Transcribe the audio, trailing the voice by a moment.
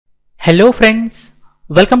Hello friends,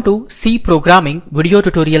 welcome to C programming video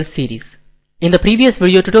tutorial series. In the previous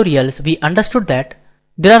video tutorials, we understood that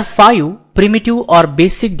there are 5 primitive or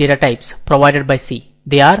basic data types provided by C.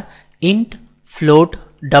 They are int, float,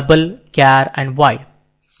 double, char and void.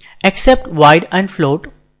 Except void and float,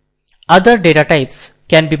 other data types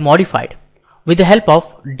can be modified with the help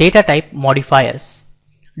of data type modifiers.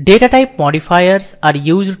 Data type modifiers are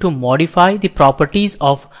used to modify the properties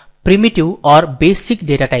of primitive or basic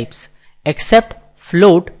data types except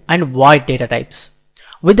float and void data types.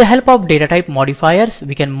 With the help of data type modifiers,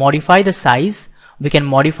 we can modify the size, we can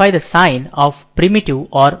modify the sign of primitive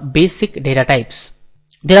or basic data types.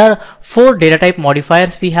 There are 4 data type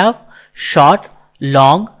modifiers we have: short,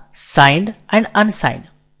 long, signed and unsigned.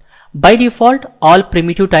 By default, all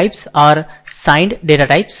primitive types are signed data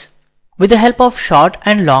types. With the help of short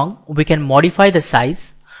and long, we can modify the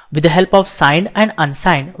size. With the help of signed and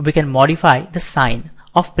unsigned, we can modify the sign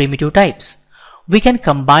of primitive types. We can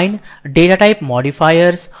combine data type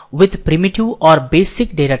modifiers with primitive or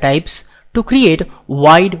basic data types to create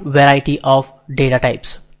wide variety of data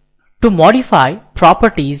types. To modify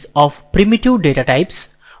properties of primitive data types,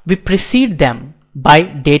 we precede them by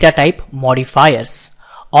data type modifiers.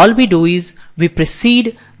 All we do is we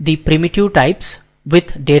precede the primitive types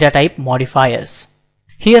with data type modifiers.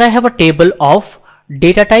 Here I have a table of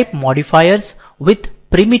data type modifiers with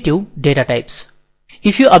primitive data types.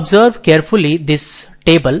 If you observe carefully this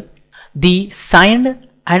table, the signed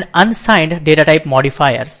and unsigned data type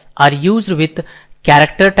modifiers are used with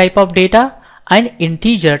character type of data and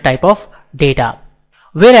integer type of data,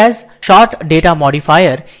 whereas short data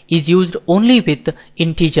modifier is used only with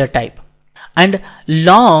integer type, and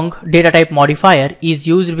long data type modifier is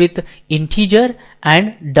used with integer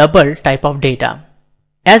and double type of data.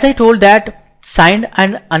 As I told that signed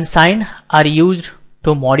and unsigned are used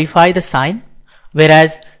to modify the sign,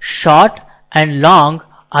 whereas short and long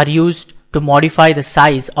are used to modify the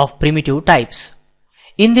size of primitive types.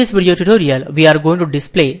 In this video tutorial, we are going to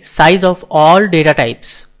display size of all data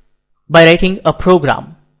types by writing a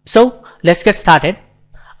program. So let's get started.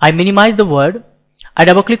 I minimize the word. I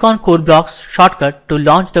double click on Code Blocks shortcut to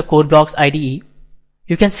launch the Code Blocks IDE.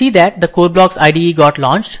 You can see that the Code Blocks IDE got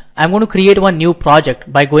launched. I'm going to create one new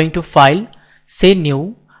project by going to File, say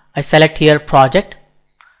New. I select here Project,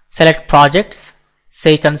 select Projects,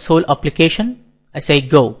 say Console Application, I say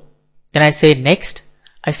Go. Then I say Next,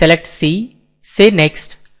 I select C, say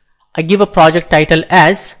Next. I give a project title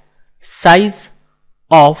as Size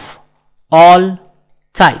of All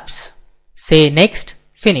Types. Say Next,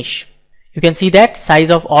 Finish. You can see that size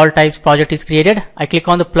of all types project is created. I click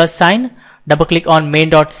on the plus sign, double click on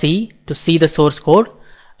main.c to see the source code,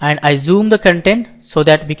 and I zoom the content so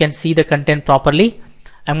that we can see the content properly.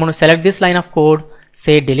 I'm going to select this line of code,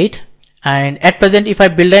 say delete, and at present if I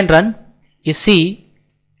build and run, you see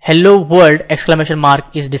hello world exclamation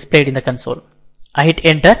mark is displayed in the console. I hit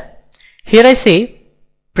enter. Here I say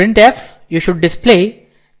printf, you should display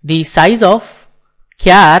the size of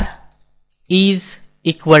char is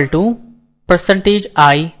equal to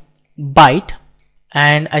 %i byte,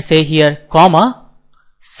 and I say here comma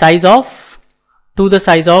size of, to the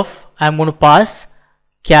size of I'm going to pass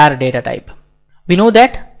char data type. We know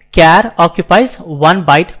that char occupies 1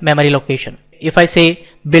 byte memory location. If I say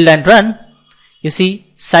build and run, you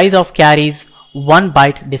see size of char is 1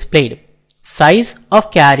 byte displayed. Size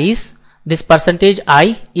of char is this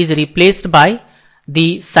 %i is replaced by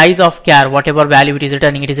the size of char, whatever value it is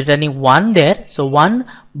returning 1 there, so 1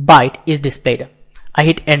 byte is displayed. I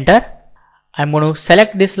hit enter. I'm going to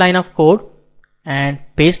select this line of code and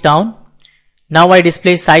paste down. Now I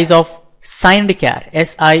display size of signed char,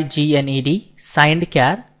 signed, signed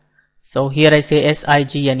char. So here I say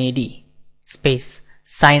signed space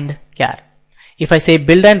signed char. If I say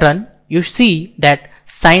build and run, you see that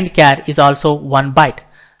signed char is also 1 byte.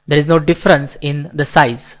 There is no difference in the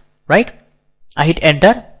size, right? I hit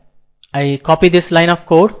enter. I copy this line of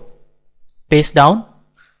code, paste down.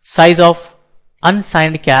 Size of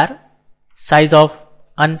unsigned char, size of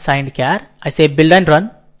unsigned char. I say build and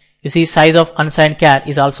run. You see size of unsigned char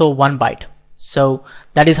is also 1 byte. So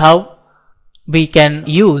that is how we can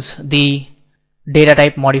use the data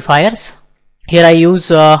type modifiers. Here I use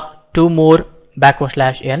 2 more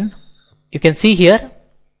 \n. You can see here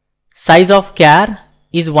size of char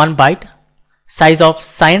is 1 byte, size of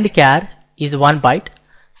signed char is 1 byte,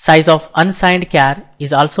 size of unsigned char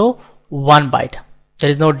is also 1 byte. There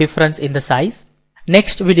is no difference in the size.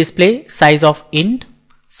 Next we display size of int,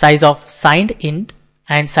 size of signed int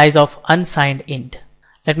and size of unsigned int.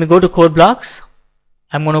 Let me go to Code Blocks.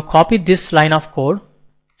 I'm going to copy this line of code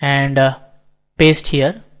and paste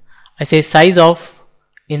here. I say size of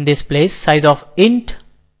in this place, size of int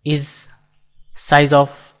is size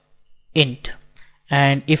of int.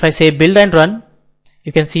 And if I say build and run,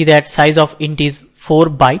 you can see that size of int is 4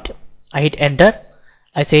 byte. I hit enter.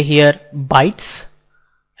 I say here bytes.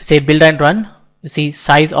 I say build and run. You see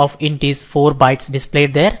size of int is 4 bytes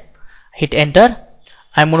displayed there. Hit enter.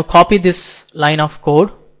 I'm going to copy this line of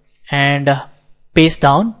code and paste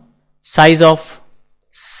down size of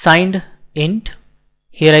signed int.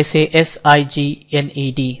 Here I say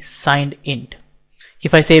signed, signed int.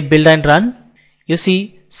 If I say build and run, you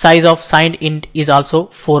see size of signed int is also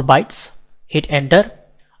 4 bytes. Hit enter.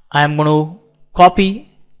 I am going to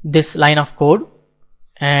copy this line of code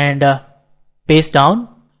and paste down.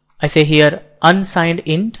 I say here unsigned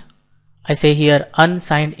int. I say here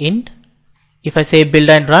unsigned int. If I say build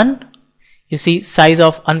and run, you see size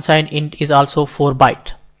of unsigned int is also 4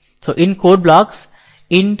 byte. So in code blocks,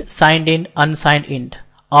 int, signed int, unsigned int,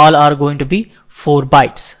 all are going to be 4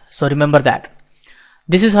 bytes. So remember that.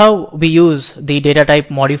 This is how we use the data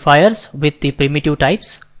type modifiers with the primitive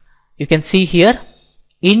types. You can see here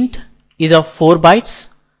int is of 4 bytes,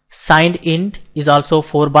 signed int is also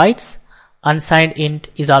 4 bytes, unsigned int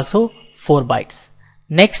is also 4 bytes.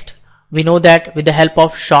 Next, we know that with the help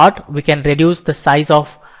of short we can reduce the size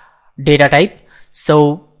of data type.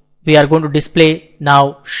 So we are going to display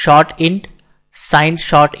now short int, signed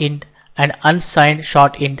short int and unsigned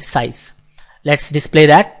short int size. Let's display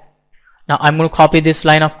that. Now I'm going to copy this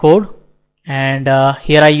line of code and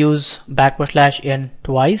here I use /n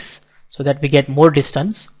twice so that we get more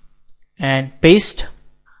distance and paste.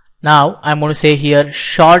 Now I'm going to say here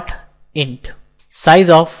short int, size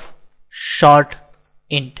of short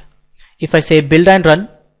int. If I say build and run,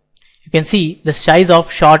 you can see the size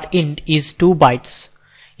of short int is 2 bytes.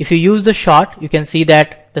 If you use the short, you can see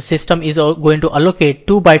that the system is going to allocate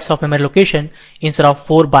 2 bytes of memory location instead of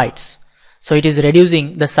 4 bytes. So it is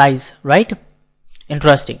reducing the size, right?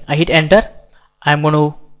 Interesting. I hit enter. I'm going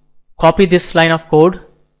to copy this line of code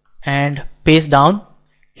and paste down.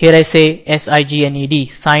 Here I say signed,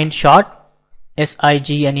 signed short,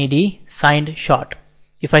 signed, signed short.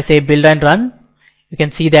 If I say build and run, you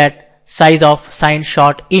can see that size of signed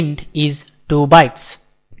short int is 2 bytes.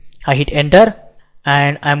 I hit enter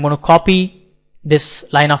and I'm going to copy this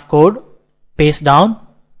line of code, paste down,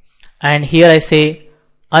 and here I say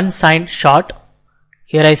unsigned short,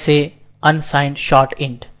 here I say unsigned short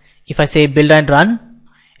int. If I say build and run,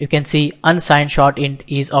 you can see unsigned short int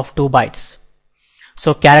is of 2 bytes.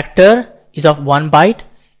 So character is of 1 byte,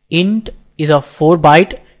 int is of 4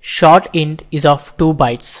 byte, short int is of 2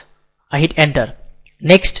 bytes. I hit enter.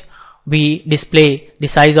 Next, we display the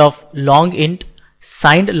size of long int,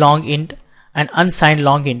 signed long int and unsigned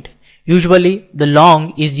long int. Usually the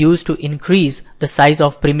long is used to increase the size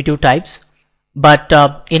of primitive types, but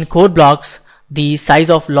in code blocks the size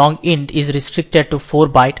of long int is restricted to 4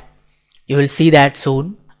 byte. You will see that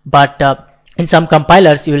soon, but in some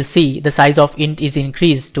compilers you will see the size of int is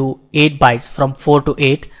increased to 8 bytes from 4 to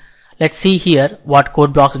 8. Let's see here what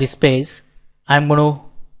code blocks displays. I'm going to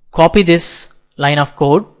copy this line of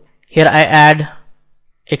code. Here I add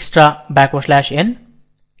extra /n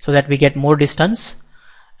so that we get more distance,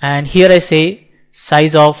 and here I say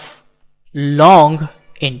size of long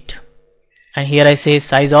int, and here I say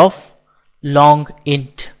size of long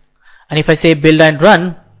int. And if I say build and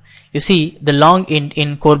run, you see the long int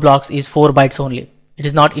in code blocks is 4 bytes only. It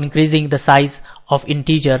is not increasing the size of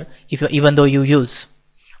integer even though you use,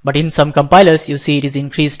 but in some compilers you see it is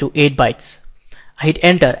increased to 8 bytes. I hit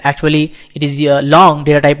enter. Actually it is a long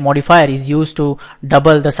data type modifier is used to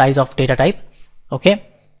double the size of data type. Okay,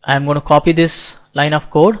 I'm going to copy this line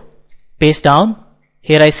of code, paste down.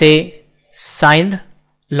 Here I say signed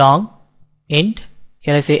long int,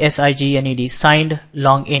 here I say signed, signed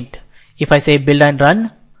long int. If I say build and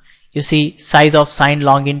run, you see size of signed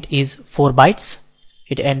long int is 4 bytes.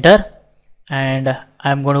 Hit enter and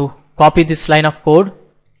I'm going to copy this line of code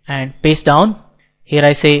and paste down. Here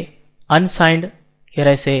I say unsigned, here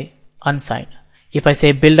I say unsigned. If I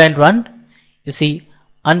say build and run, you see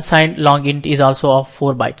unsigned long int is also of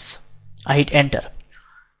 4 bytes. I hit enter.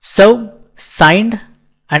 So signed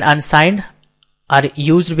and unsigned are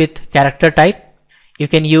used with character type. You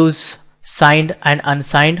can use signed and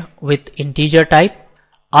unsigned with integer type.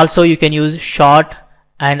 Also you can use short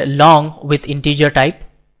and long with integer type.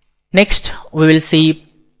 Next we will see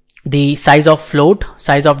the size of float,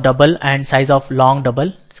 size of double and size of long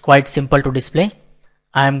double. It's quite simple to display.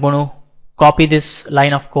 I am going to copy this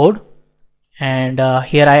line of code and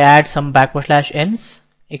here I add some /n's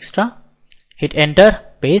extra. Hit enter,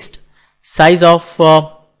 paste. Size of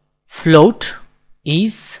float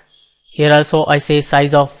is, here also I say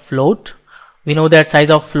size of float We know that size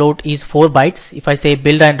of float is 4 bytes. If I say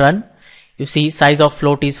build and run, you see size of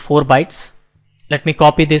float is 4 bytes. Let me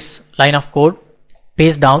copy this line of code,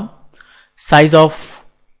 paste down. Size of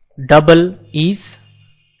double is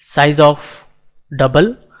size of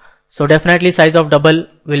double. So definitely size of double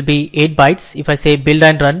will be 8 bytes. If I say build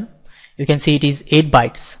and run, you can see it is 8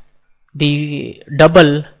 bytes. The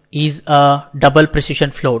double is a double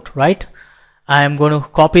precision float, right? I am going to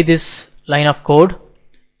copy this line of code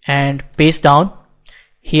and paste down.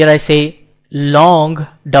 Here I say long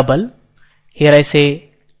double. Here I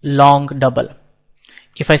say long double.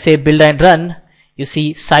 If I say build and run, you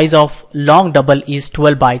see size of long double is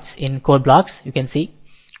 12 bytes in code blocks. You can see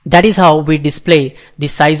that is how we display the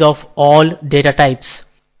size of all data types.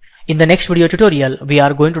 In the next video tutorial, we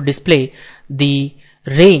are going to display the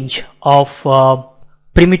range of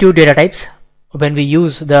primitive data types when we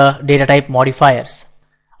use the data type modifiers.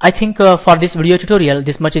 I think for this video tutorial,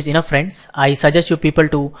 this much is enough, friends. I suggest you people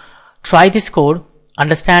to try this code,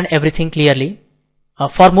 understand everything clearly.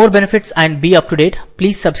 For more benefits and be up to date,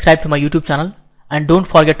 please subscribe to my YouTube channel and don't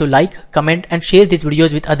forget to like, comment and share these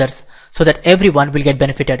videos with others so that everyone will get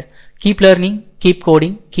benefited. Keep learning, keep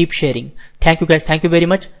coding, keep sharing. Thank you guys. Thank you very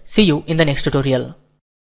much. See you in the next tutorial.